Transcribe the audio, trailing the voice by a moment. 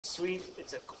sweet.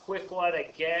 It's a quick one.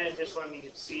 Again, this one you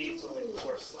can see it's only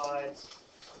 4 slides.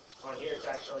 On here it's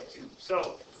actually 2.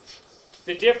 So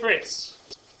the difference,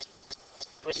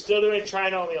 we're still doing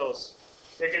trinomials.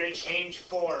 They're going to change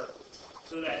form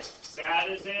so that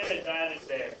is there and that is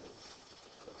there.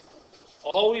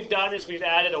 All we've done is we've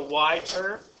added a y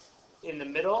term in the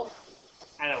middle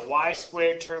and a y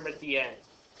squared term at the end.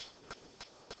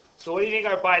 So what do you think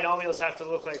our binomials have to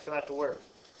look like for that to work?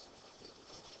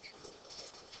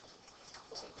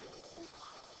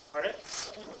 Pardon?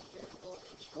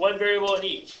 One variable in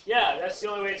each. Yeah, that's the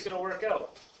only way it's going to work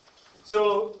out.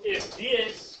 So if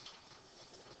this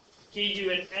gave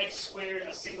you an x squared,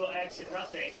 a single x, and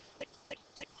nothing,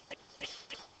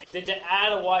 then to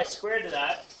add a y squared to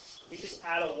that, we just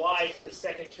add a y to the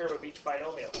second term of each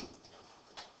binomial.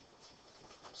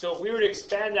 So if we were to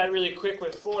expand that really quick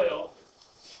with FOIL,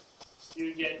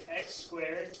 you get x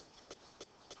squared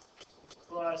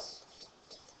plus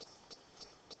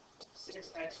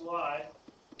 6xy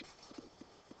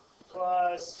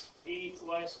plus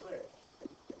 8y squared.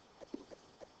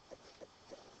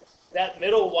 That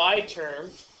middle y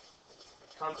term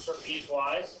comes from these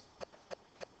y's,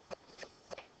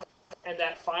 and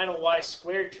that final y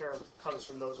squared term comes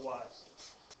from those y's.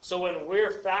 So when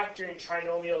we're factoring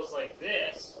trinomials like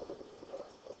this,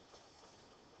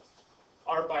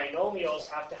 our binomials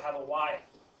have to have a y.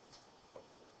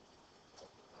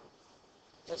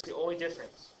 That's the only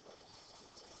difference.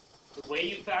 The way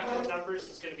you factor the numbers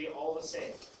is going to be all the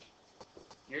same.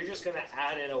 You're just going to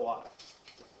add in a y.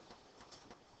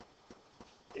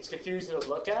 It's confusing to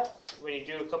look at. When you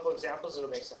do a couple examples, it'll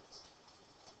make sense.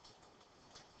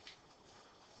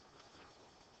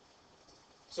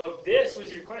 So if this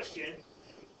was your question,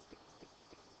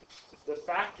 the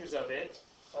factors of it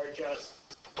are just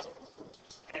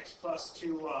x plus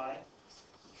 2y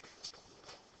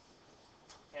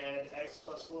and x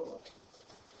plus 4y.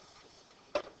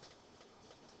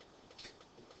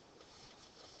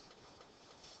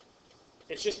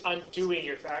 It's just undoing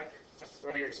your factor,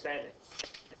 or your expanding.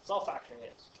 That's all factoring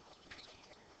is.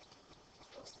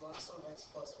 What's the last one? X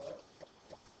plus what?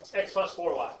 X plus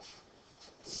 4y.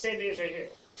 It's the same thing as right here.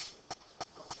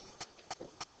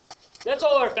 That's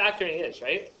all our factoring is,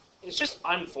 right? It's just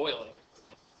unfoiling.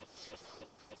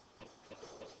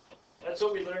 That's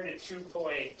what we learned in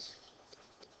 2.6,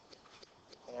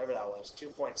 I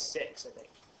think.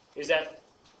 Is that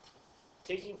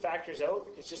taking factors out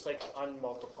is just like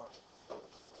unmultiplying.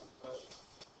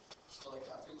 So like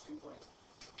after 2 point.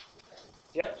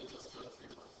 Yep.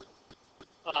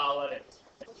 11.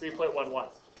 3.11.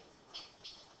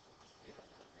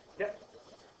 Yep.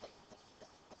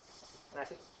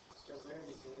 Matthew? Did we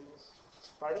already do this?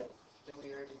 Pardon? Did we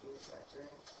already do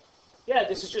factoring? Yeah,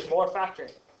 this is just more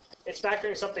factoring. It's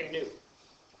factoring something new.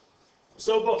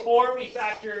 So before we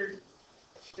factored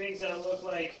things that look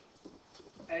like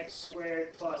x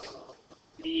squared plus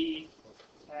b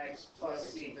x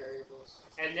plus c. Variables.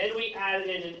 And then we added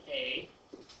in an a,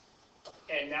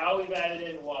 and now we've added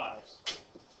in y's.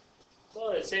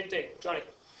 Well, the same thing. Johnny?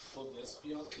 Will this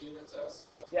be on the unit test?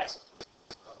 Yes.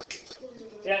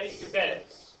 Yeah, you can bet it.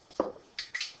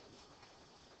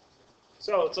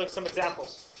 So let's look at some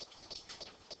examples.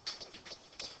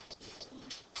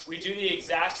 We do the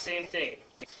exact same thing.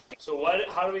 So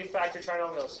how do we factor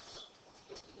trinomials?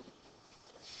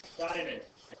 Diamond.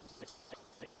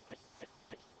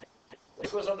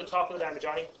 What goes on the top of the diamond,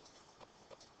 Johnny?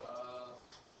 30.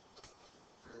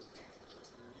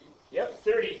 Yep,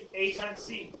 30. A times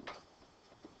C.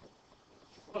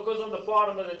 What goes on the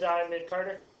bottom of the diamond,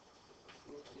 Carter?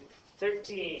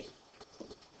 13.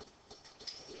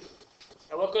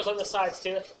 And what goes on the sides,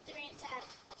 Taylor? 3 and 10.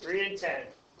 3 and 10.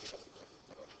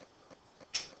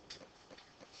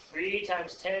 3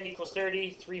 times 10 equals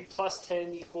 30. 3 plus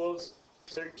 10 equals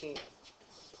 13.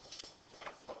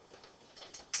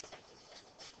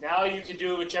 Now you can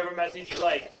do whichever method you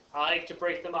like. I like to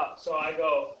break them up. So I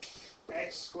go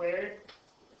x squared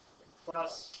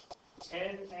plus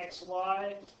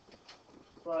 10xy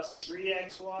plus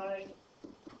 3xy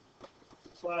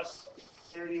plus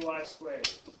 30y squared.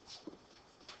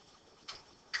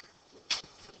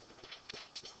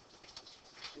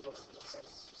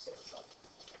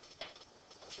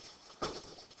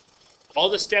 All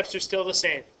the steps are still the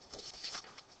same.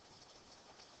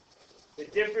 The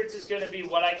difference is going to be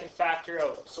what I can factor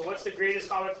out. So what's the greatest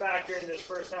common factor in this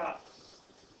first half?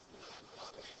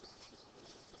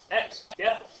 X,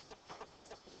 yeah.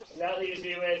 And that leaves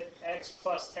me with x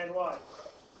plus 10y.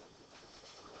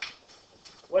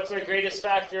 What's our greatest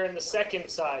factor in the second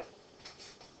side?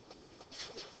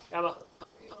 Emma?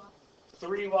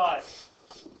 3y.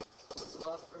 What's the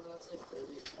last part of that say?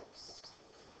 30x.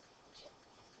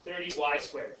 30y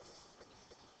squared.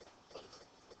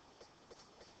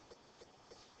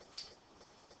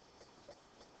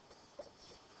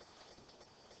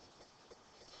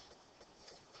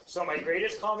 So my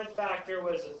greatest common factor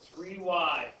was a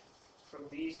 3y from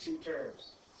these two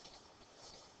terms.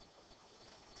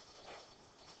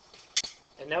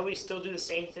 And now we still do the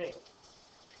same thing.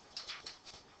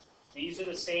 These are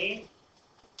the same.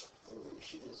 Oh,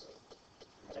 shoot this.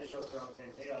 I just wrote the wrong thing.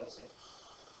 They are the same.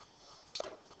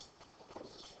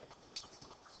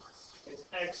 It's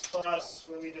x plus,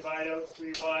 when we divide out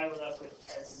 3y, we're left with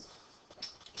s.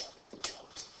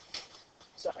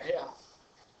 Sorry, yeah.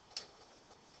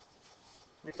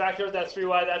 We factor out that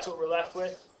 3y, that's what we're left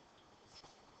with.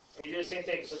 And you do the same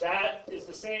thing. So that is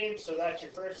the same, so that's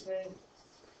your first thing.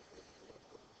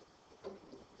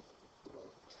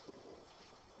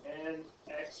 And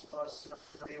x plus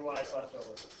 3y is left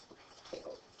over.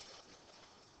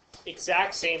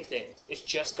 Exact same thing. It's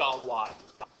just got y.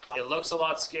 It looks a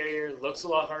lot scarier, looks a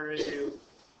lot harder to do.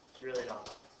 It's really not.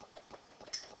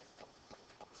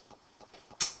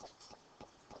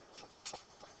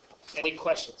 Any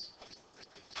questions?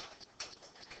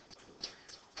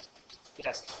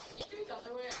 Yes.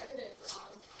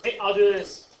 Hey, I'll do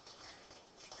this.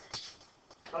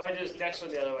 How about I do this next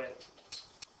one the other way?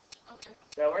 Okay.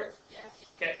 Does that work? Yeah.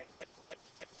 Okay.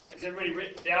 Has everybody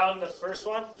written down the first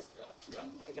one? Yeah.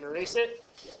 I can erase it?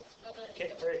 Okay.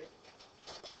 Okay, great.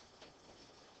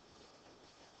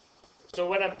 So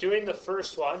when I'm doing the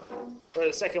first one, or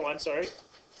the second one, sorry,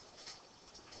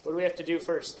 what do we have to do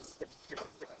first?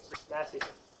 Matthew,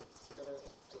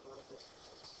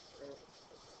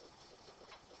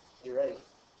 you ready?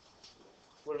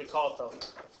 What do we call it though?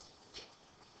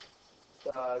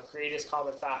 The greatest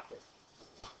common factor.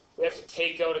 We have to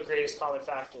take out a greatest common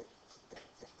factor.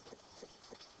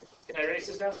 Can I erase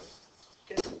this now?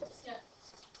 Okay. Yeah.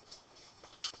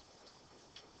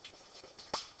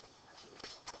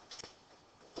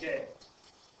 Okay.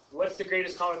 What's the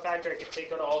greatest common factor I can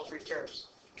take out of all three terms?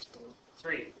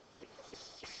 3.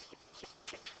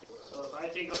 So if I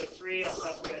take out a 3, I'll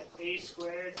have to get a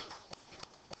squared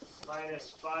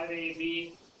minus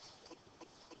 5ab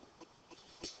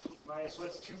minus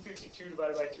what's 252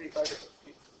 divided by 3?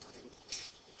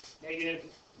 Negative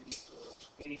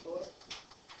 84.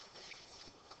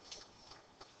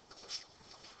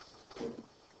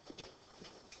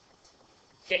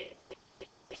 Okay.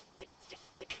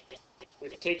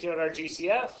 We've taken out our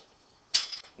GCF.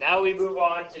 Now we move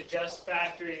on to just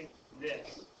factoring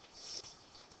this.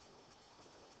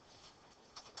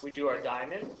 We do our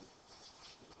diamond.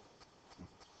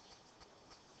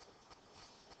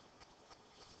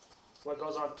 What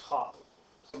goes on top?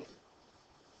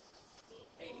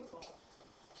 84.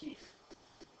 Keith.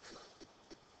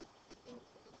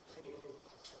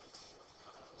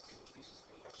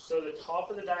 So the top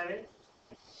of the diamond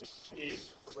is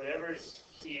whatever's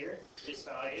here, this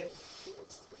value,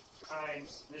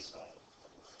 times this value.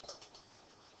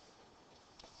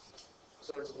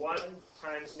 So it's 1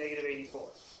 times negative 84.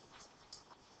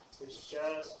 It's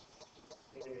just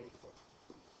negative 84.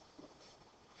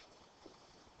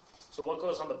 So what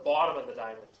goes on the bottom of the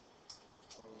diamond?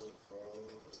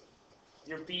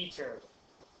 Your B term.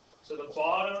 So the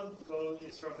bottom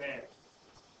is from there.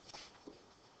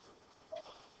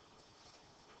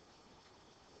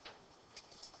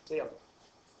 Liam.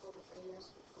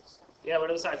 Yeah, what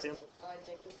are the sides, Liam?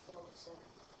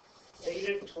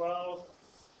 Negative 12,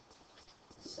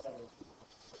 7.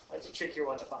 That's a trickier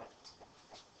one to find.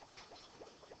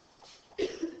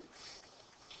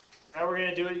 Now we're going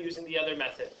to do it using the other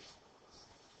method.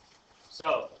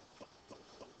 So,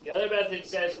 the other method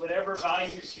says whatever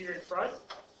value is here in front,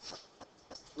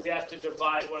 we have to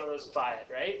divide one of those by it,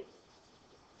 right?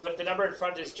 But the number in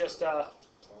front is just a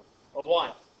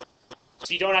 1.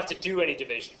 So you don't have to do any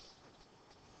division.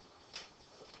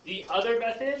 The other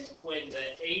method, when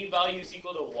the A value is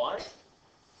equal to 1,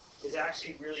 is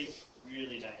actually really,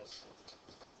 really nice.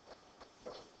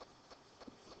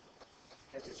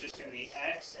 Because it's just going to be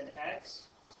x and x.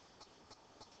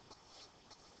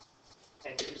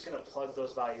 And you're just going to plug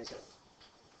those values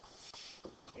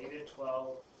in. Negative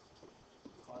 12,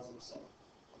 positive 7.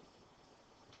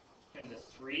 And the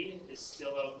 3 is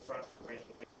still out in front for me.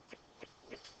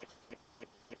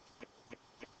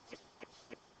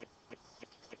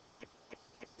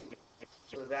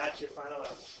 So that's your final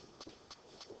answer.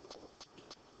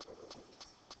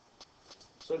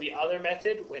 So the other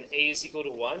method, when A is equal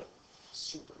to 1,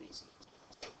 super easy.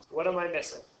 What am I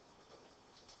missing?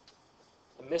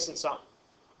 I'm missing something.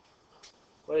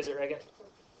 What is it, Reagan?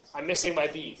 I'm missing my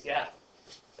B's, yeah.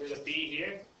 There's a B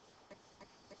here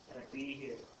and a B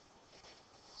here.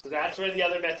 So that's where the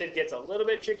other method gets a little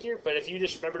bit trickier, but if you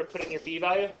just remember to put in your b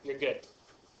value, you're good.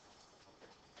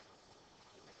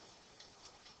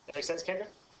 That makes sense, Kendra?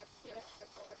 Yeah.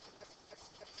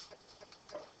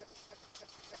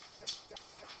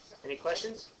 Any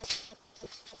questions?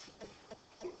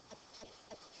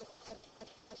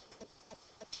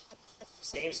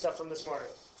 Same stuff from this morning.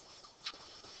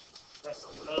 That's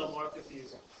a little more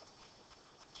confusing.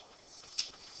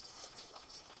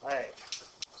 All right,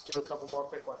 let's do a couple more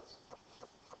quick ones.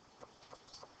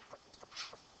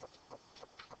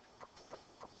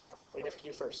 What do you have to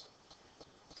do first?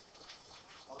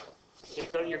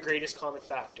 Take out your greatest common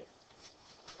factor.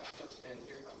 And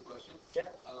here's a question. Yeah.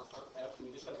 After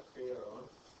we just have to create our own.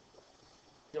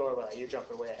 Don't worry about it. You're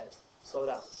jumping way ahead. Slow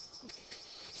down.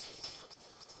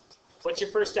 What's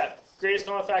your first step? Greatest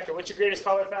common factor. What's your greatest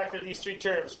common factor of these three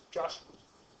terms, Josh?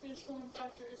 Greatest common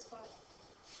factor is 5.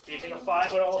 Do you think a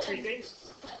 5 with all three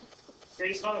things?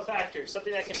 Greatest common factor.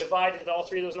 Something that can divide into all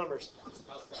three of those numbers.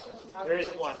 There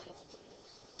isn't one.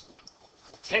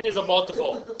 10 is a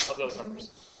multiple of those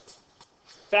numbers.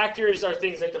 Factors are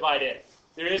things that divide in.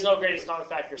 There is no greatest common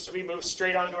factor, so we move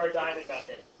straight on to our diamond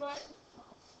method. Right.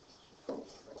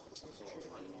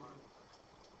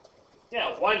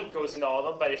 Yeah, 1 goes into all of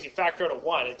them, but if you factor out a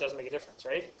 1, it doesn't make a difference,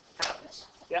 right? Happens.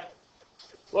 Yeah.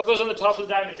 What goes on the top of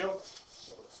the diamond, Joe?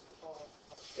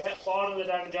 Yeah, bottom of the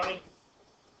diamond, Johnny.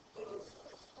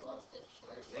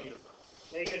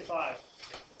 -5.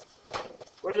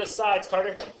 What are the sides,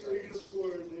 Carter?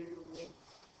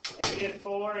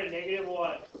 -4 and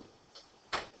 -1.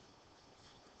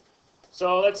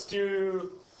 So let's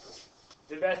do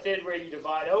the method where you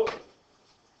divide out.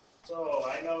 So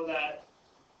I know that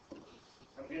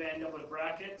I'm going to end up with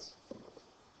brackets.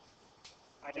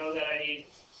 I know that I need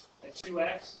a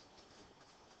 2x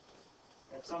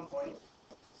at some point.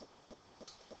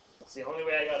 It's the only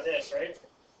way I got this, right?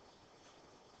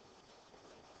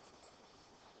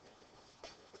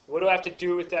 What do I have to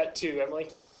do with that 2,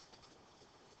 Emily?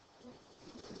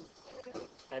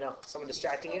 I know. Someone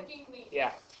distracting you?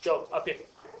 Yeah. Joe, up here.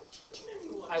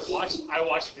 I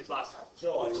watched this last time.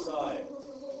 Joe, I saw it.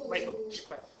 Michael,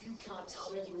 quiet. You can't tell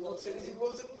me it wasn't me. It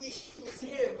was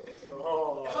him.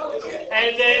 Oh.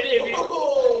 And then if you,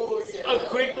 a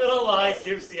quick little lie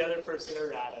gives the other person a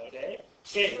rat out, eh?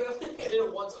 Okay. I did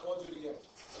it once. I want to do it again.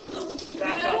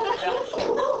 Back up.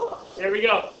 Yeah. There we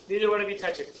go. Neither one of you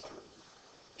touch it.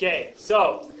 Okay,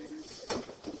 so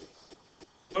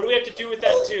what do we have to do with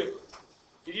that 2?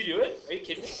 Did you do it? Are you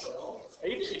kidding me? Are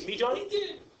you kidding me, Johnny?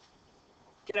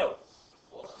 Get out.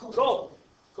 Go.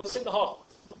 Go sit in the hall.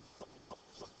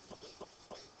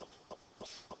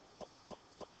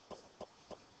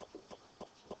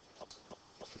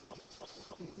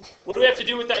 What do we have to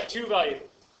do with that 2 value?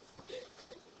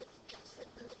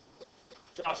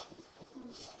 Josh.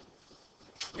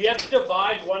 We have to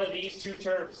divide one of these 2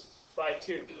 terms by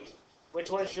 2. Which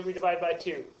one should we divide by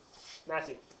 2?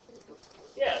 Matthew.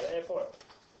 Yeah, and 4.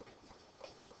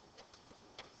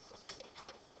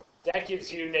 That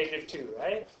gives you -2,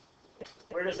 right?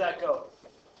 Where does that go?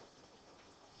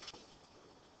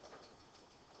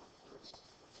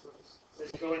 Does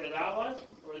it go into that one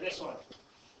or this one?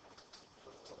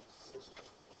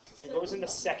 It goes in the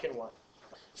second one.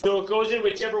 So it goes in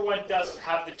whichever one doesn't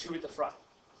have the 2 at the front.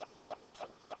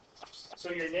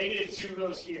 So your -2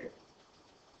 goes here.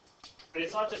 But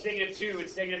it's not just -2,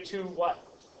 it's -2 what?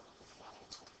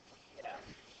 Yeah.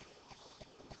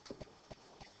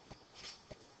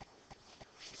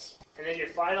 And then your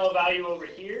final value over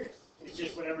here is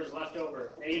just whatever's left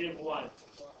over. -1.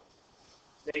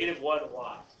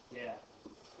 -1y. Yeah.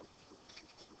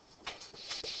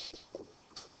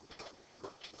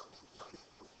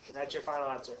 And that's your final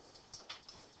answer.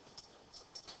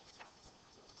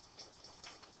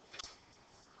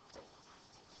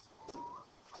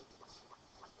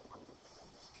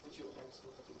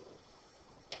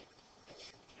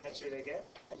 Answer it again?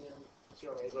 Yeah. Do you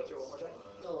want me to go through it one more time?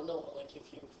 No, like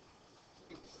if you.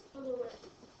 Other way.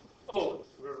 Oh,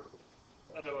 we're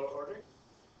under order?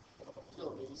 No,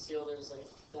 maybe see how there's like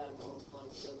that multiplying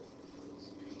together.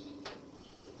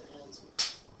 With the hands.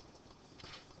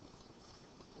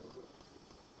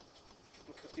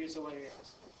 I'm confused on what you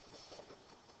asked.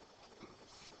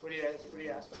 What do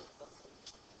you ask?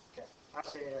 Okay, I'll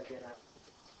say it again now.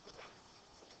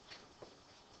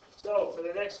 So, for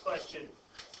the next question.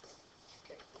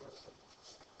 Okay.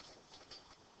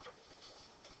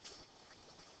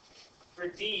 For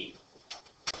D,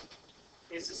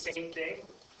 it's the same thing.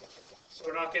 So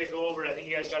we're not going to go over it. I think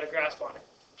you guys got a grasp on it.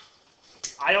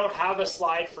 I don't have a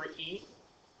slide for E.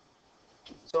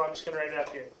 So I'm just going to write it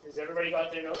up here. Has everybody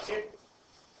got their notes here?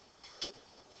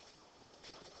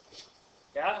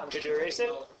 Yeah, I'm good to erase it?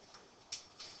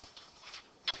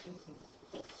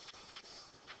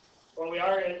 Well, we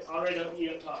are already on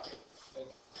the topic.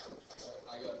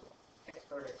 I got it.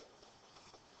 Perfect.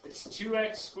 It's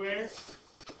 2x squared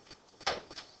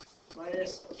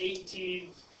minus 18y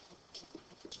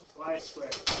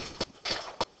squared.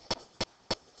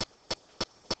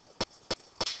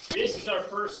 This is our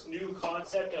first new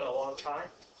concept in a long time.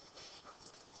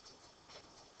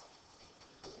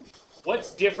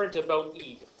 What's different about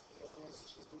e?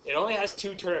 It only has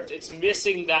two terms. It's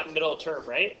missing that middle term,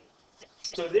 right?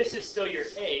 So this is still your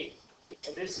a,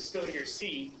 and this is still your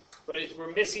c, but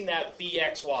we're missing that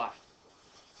bxy.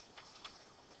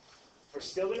 We're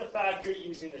still going to factor it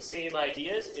using the same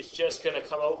ideas. It's just going to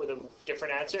come out with a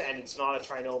different answer, and it's not a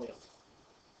trinomial.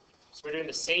 So we're doing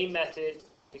the same method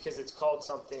because it's called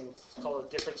something, it's called a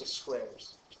difference of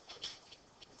squares.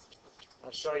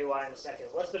 I'll show you why in a second.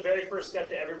 What's the very first step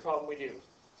to every problem we do?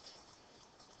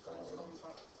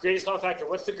 Greatest common factor.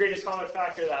 What's the greatest common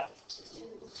factor of that?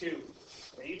 2.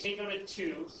 Now you take out a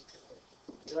 2,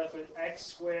 you're left with x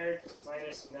squared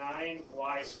minus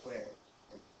 9y squared.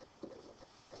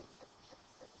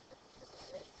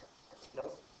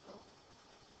 No.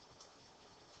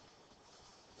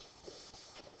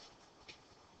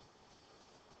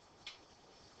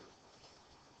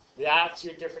 That's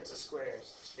your difference of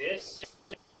squares. This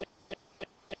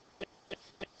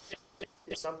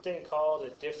is something called a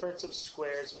difference of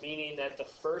squares, meaning that the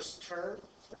first term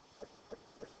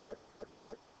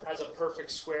has a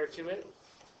perfect square to it.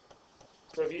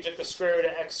 So if you took the square root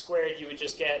of x squared, you would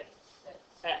just get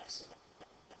x.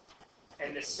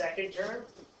 And the second term,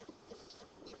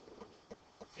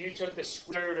 if you took the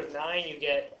square root of 9, you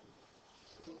get,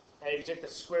 and if you took the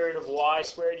square root of y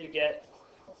squared, you get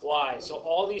y. So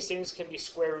all these things can be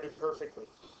square rooted perfectly.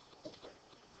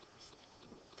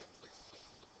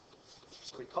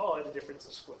 So we call it a difference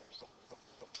of squares.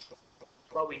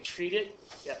 But we treat it,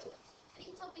 yeah.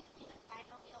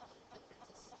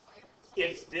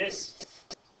 If this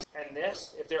and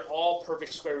this, if they're all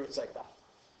perfect square roots like that.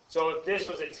 So if this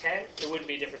was a 10, it wouldn't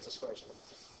be a difference of squares.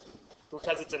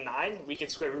 Because it's a 9, we can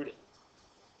square root it.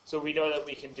 So we know that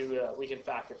we can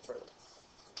factor it further.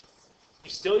 You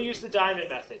still use the diamond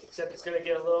method, except it's going to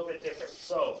get a little bit different.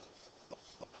 So,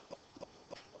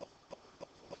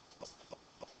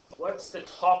 what's the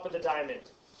top of the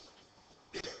diamond?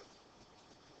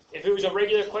 If it was a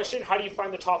regular question, how do you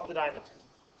find the top of the diamond?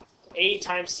 A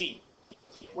times C.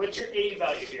 What's your A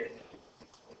value here?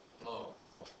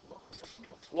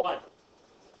 1.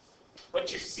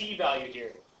 What's your C value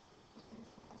here?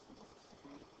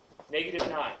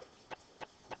 -9.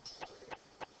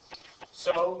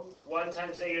 So 1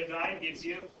 times -9 gives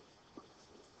you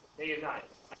 -9.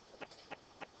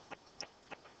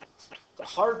 The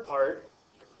hard part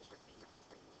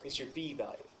is your B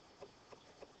value.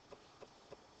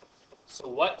 So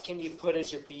what can you put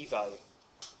as your B value?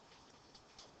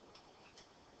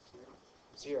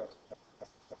 0.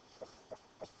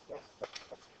 Yeah.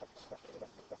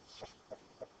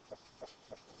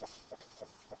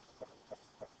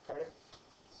 Okay.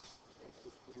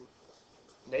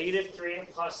 -3 and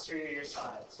 +3 are your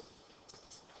sides.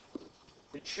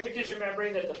 The trick is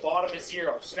remembering that the bottom is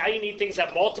 0. So now you need things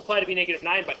that multiply to be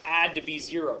 -9 but add to be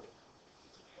 0.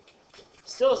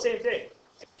 Still the same thing.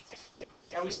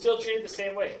 And we still treat it the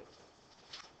same way.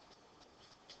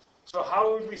 So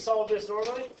how would we solve this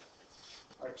normally?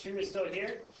 Our 2 is still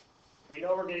here. We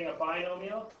know we're getting a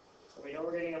binomial. And we know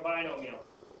we're getting a binomial.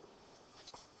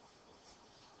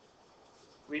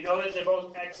 We know that they're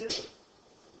both x's.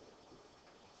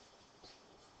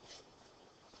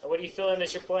 And what do you fill in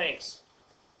as your blanks?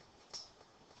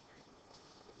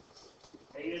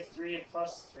 -3 and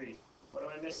 +3. What am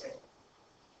I missing?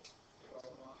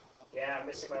 Yeah, I'm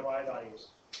missing my y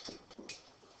values.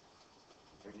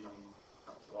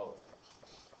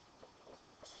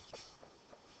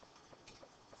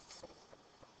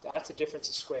 That's a difference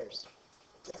of squares.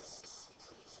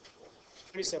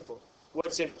 Pretty simple.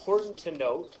 What's important to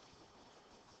note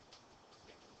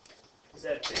is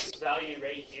that this value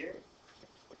right here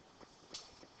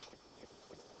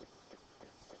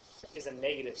is a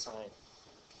negative sign.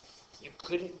 You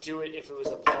couldn't do it if it was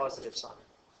a positive sign.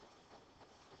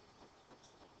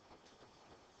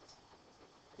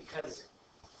 Because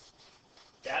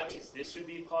that means this would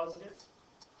be positive.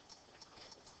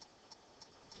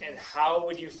 And how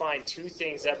would you find two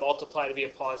things that multiply to be a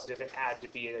positive and add to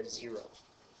be a 0?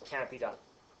 Can't be done.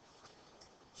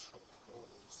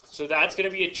 So that's going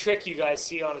to be a trick you guys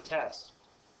see on a test.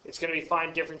 It's going to be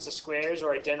find difference of squares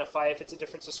or identify if it's a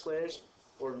difference of squares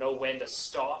or know when to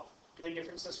stop doing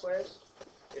difference of squares.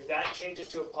 If that changes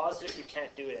to a positive, you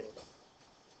can't do it anymore.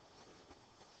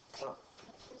 Oh,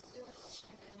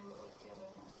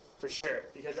 for sure,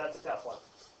 because that's a tough one.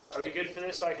 Are we good for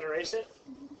this so I can erase it?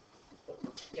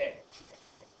 Okay.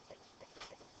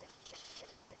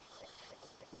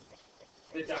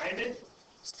 The diamond,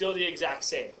 still the exact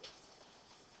same.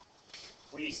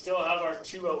 We still have our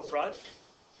 2 out front,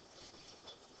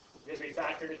 because we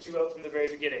factored a 2 out from the very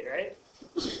beginning, right?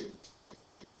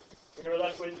 And we're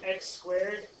left with x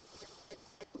squared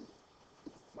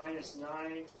minus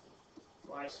 9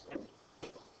 y squared.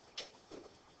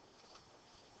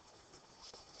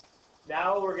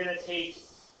 Now we're going to take,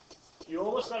 you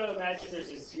almost got to imagine there's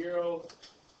a 0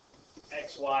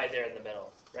 xy there in the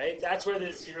middle, right? That's where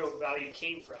the 0 value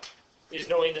came from, is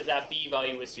knowing that that b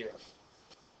value was 0.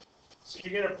 So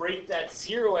you're going to break that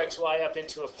 0 xy up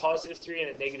into a positive 3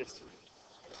 and a negative 3.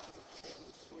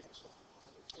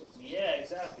 Yeah,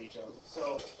 exactly, Joe.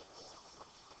 So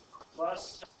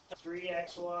plus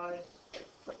 3xy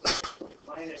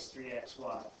minus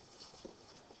 3xy.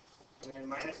 And then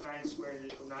minus 9 squared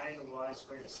is 9y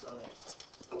squared is still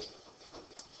there.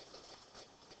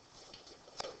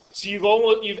 So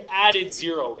you've added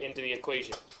 0 into the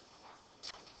equation.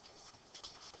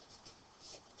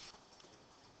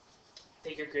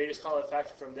 Take your greatest common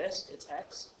factor from this, it's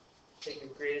x. Take your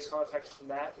greatest common factor from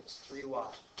that, it's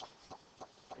 3y.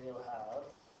 And you'll have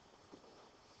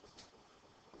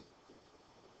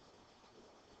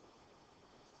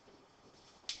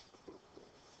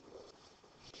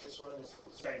this one is,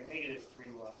 sorry, negative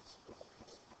 3y.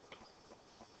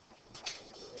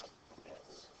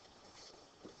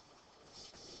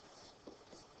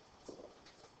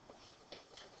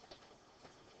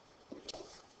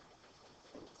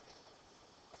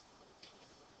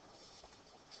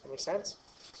 That makes sense?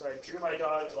 So I drew my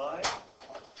dotted line.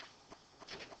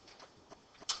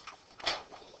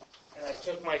 And I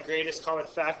took my greatest common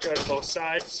factor out of both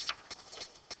sides.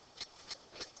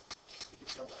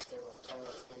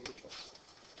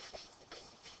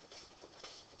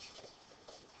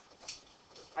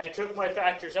 I took my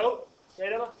factors out,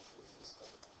 right, Emma?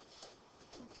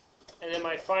 And then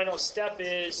my final step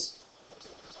is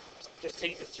just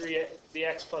take the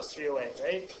x plus 3 away,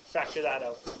 right? Factor that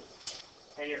out.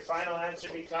 And your final answer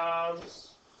becomes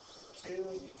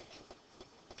 2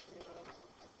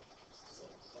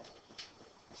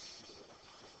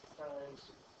 times.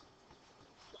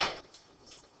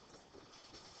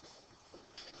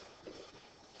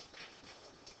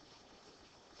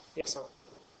 Yes, sir.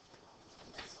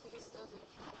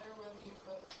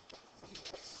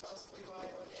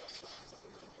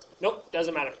 Nope,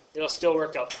 doesn't matter. It'll still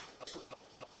work out.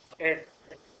 Aaron.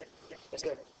 Yes,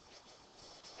 sir.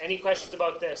 Any questions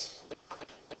about this?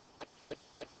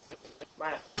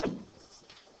 Maya.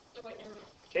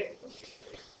 Okay.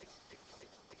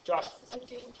 Josh.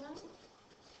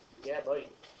 Yeah, buddy.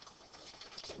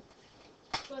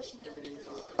 Question.